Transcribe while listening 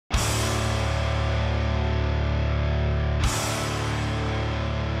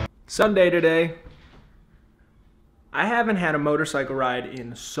Sunday today. I haven't had a motorcycle ride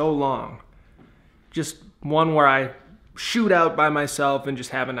in so long. Just one where I shoot out by myself and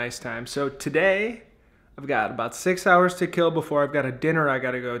just have a nice time. So today, I've got about 6 hours to kill before I've got a dinner I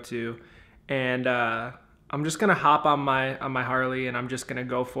gotta go to. And I'm just gonna hop on my Harley and I'm just gonna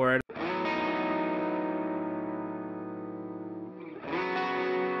go for it.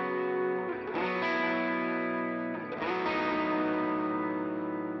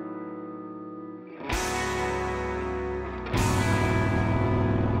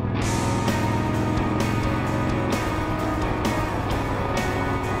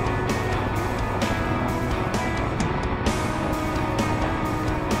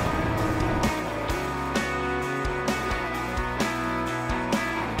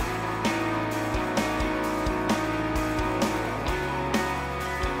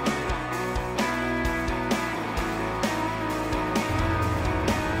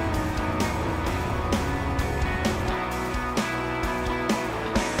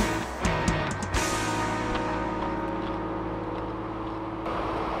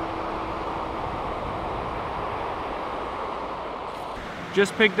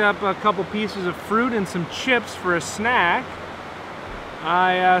 Just picked up a couple pieces of fruit and some chips for a snack.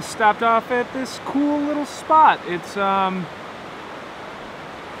 I stopped off at this cool little spot. It's I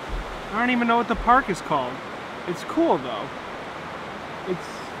don't even know what the park is called. It's cool though.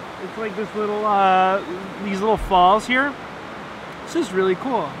 It's like this little these little falls here. This is really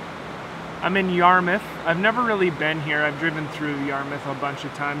cool. I'm in Yarmouth. I've never really been here. I've driven through Yarmouth a bunch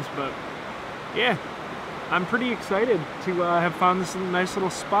of times, but yeah. I'm pretty excited to have found this nice little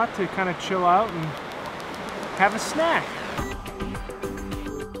spot to kind of chill out and have a snack.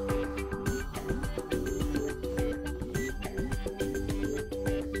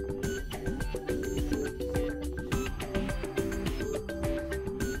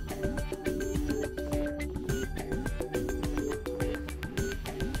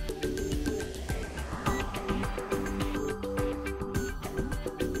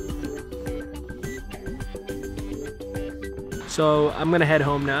 So I'm gonna head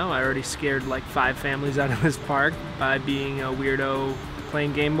home now. I already scared like 5 families out of this park by being a weirdo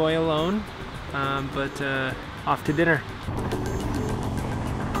playing Game Boy alone. But off to dinner.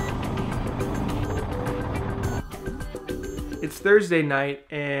 It's Thursday night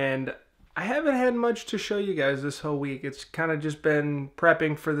and I haven't had much to show you guys this whole week. It's kind of just been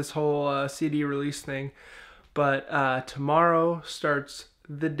prepping for this whole CD release thing. But tomorrow starts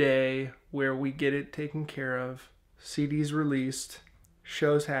the day where we get it taken care of. CD's released,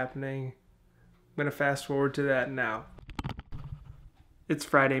 shows happening. I'm gonna fast forward to that now. It's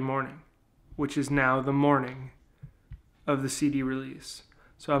Friday morning, which is now the morning of the CD release.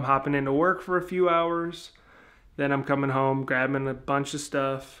 So I'm hopping into work for a few hours, then I'm coming home, grabbing a bunch of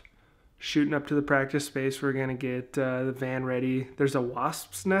stuff, shooting up to the practice space. We're gonna get the van ready. There's a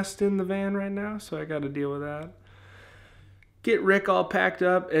wasp's nest in the van right now, so I gotta deal with that. Get Rick all packed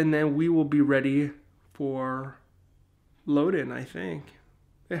up, and then we will be ready for load-in, I think.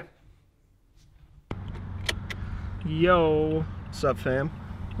 Yeah. Yo. What's up, fam?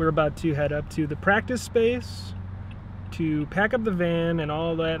 We're about to head up to the practice space to pack up the van and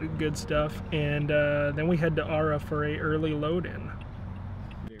all that good stuff, and then we head to Ara for a early load-in.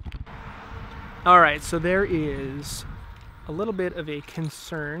 Alright, so there is a little bit of a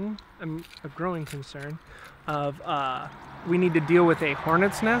concern, a growing concern, of we need to deal with a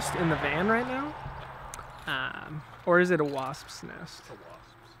hornet's nest in the van right now. Or is it a wasp's nest?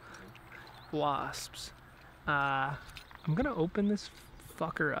 A wasps. Wasps. I'm gonna open this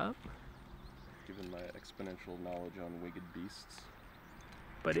fucker up. Given my exponential knowledge on winged beasts.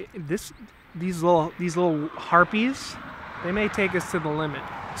 But these little harpies, they may take us to the limit.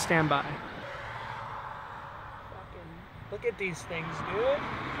 Stand by. Fucking look at these things, dude.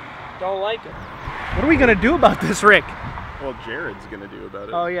 Don't like it. What are we gonna do about this, Rick? Well, Jared's gonna do about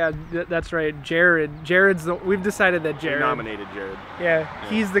it. Oh yeah, that's right. We've decided that Jared. We nominated Jared. Yeah,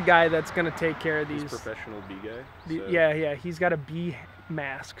 he's the guy that's gonna take care of these. He's a professional bee guy. So. Yeah, he's got a bee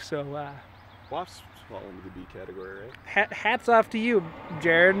mask, so. Wasps fall into the bee category, right? Hats off to you,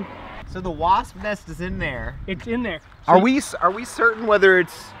 Jared. So the wasp nest is in there. It's in there. So are we certain whether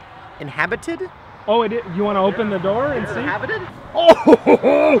it's inhabited? Oh, it is. You want to open the door and see? Inhabited? Oh!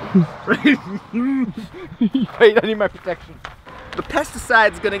 Wait, I need my protection. The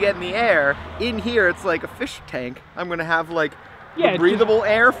pesticide's gonna get in the air. In here, it's like a fish tank. I'm gonna have like breathable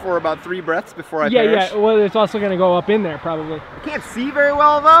air for about 3 breaths before I perish. Yeah. Well, it's also gonna go up in there probably. I can't see very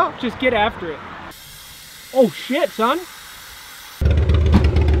well though. Just get after it. Oh shit, son!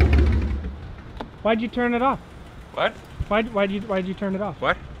 Why'd you turn it off? What? Why'd you turn it off?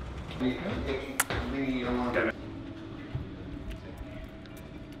 What? Woo!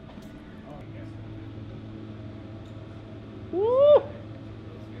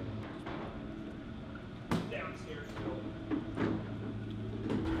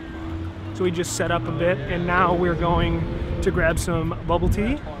 So we just set up a bit, and now we're going to grab some bubble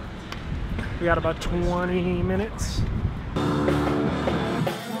tea. We got about 20 minutes.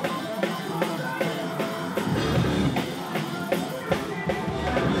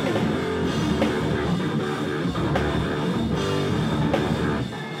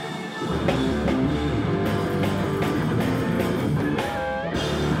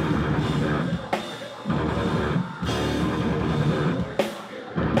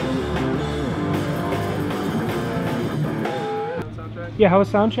 Yeah, how was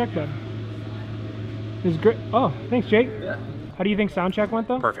sound check then? It was great. Oh, thanks, Jake. Yeah. How do you think sound check went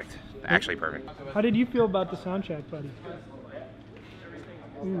though? Perfect. Actually perfect. How did you feel about the sound check, buddy?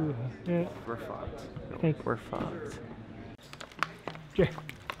 Ooh, yeah. We're fucked. Thank We're fucked. Jake.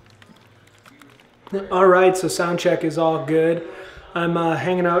 All right, so sound check is all good. I'm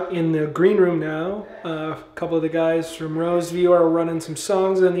hanging out in the green room now. A couple of the guys from Roseview are running some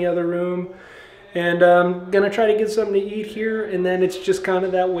songs in the other room. And I'm gonna try to get something to eat here, and then it's just kind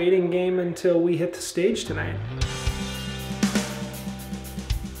of that waiting game until we hit the stage tonight.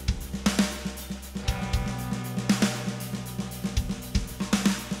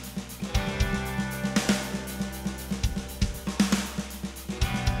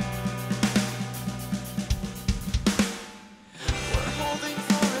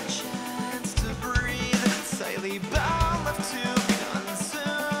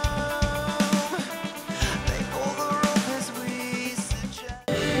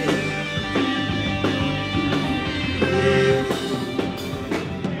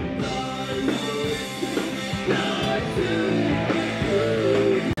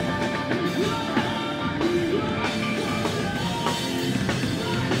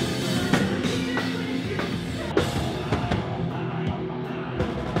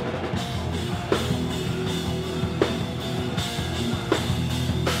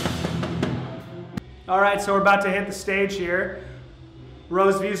 All right, so we're about to hit the stage here.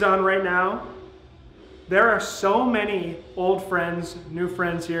 Roseview's on right now. There are so many old friends, new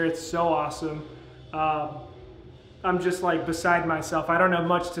friends here. It's so awesome. I'm just like beside myself. I don't have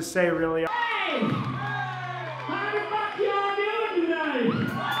much to say really. Hey! How the fuck y'all doing tonight?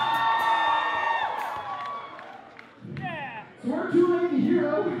 Yeah! We're Too Late to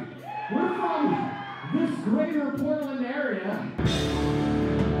Hero. We're from this greater Portland area.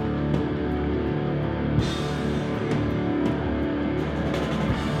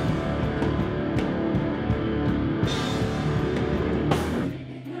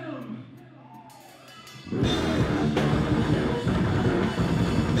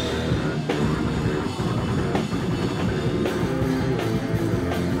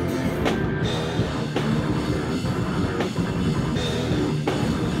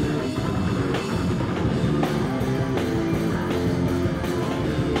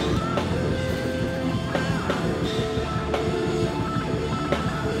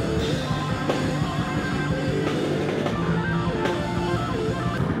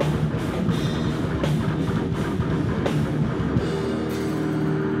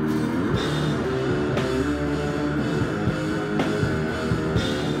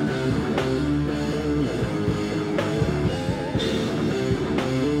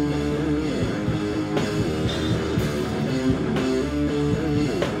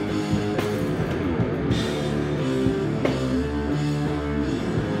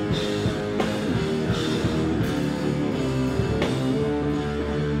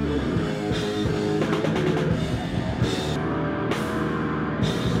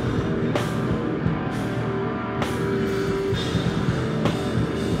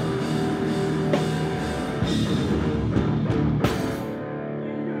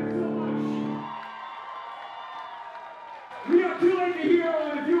 We are Too Late to Hero,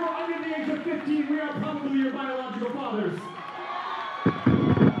 and if you are under the age of 15, we are probably your biological fathers.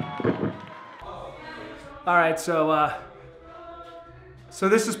 All right, so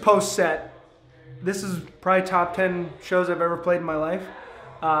this is post set. This is probably top 10 shows I've ever played in my life.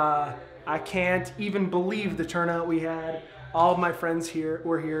 I can't even believe the turnout we had. All of my friends here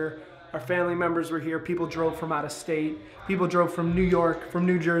were here. Our family members were here. People drove from out of state. People drove from New York, from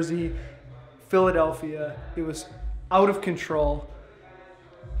New Jersey, Philadelphia. It was out of control.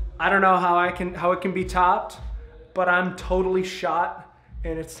 I don't know how it can be topped, but I'm totally shot,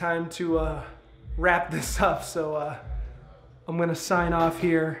 and it's time to wrap this up. So I'm gonna sign off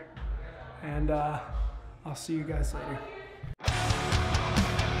here, and I'll see you guys later.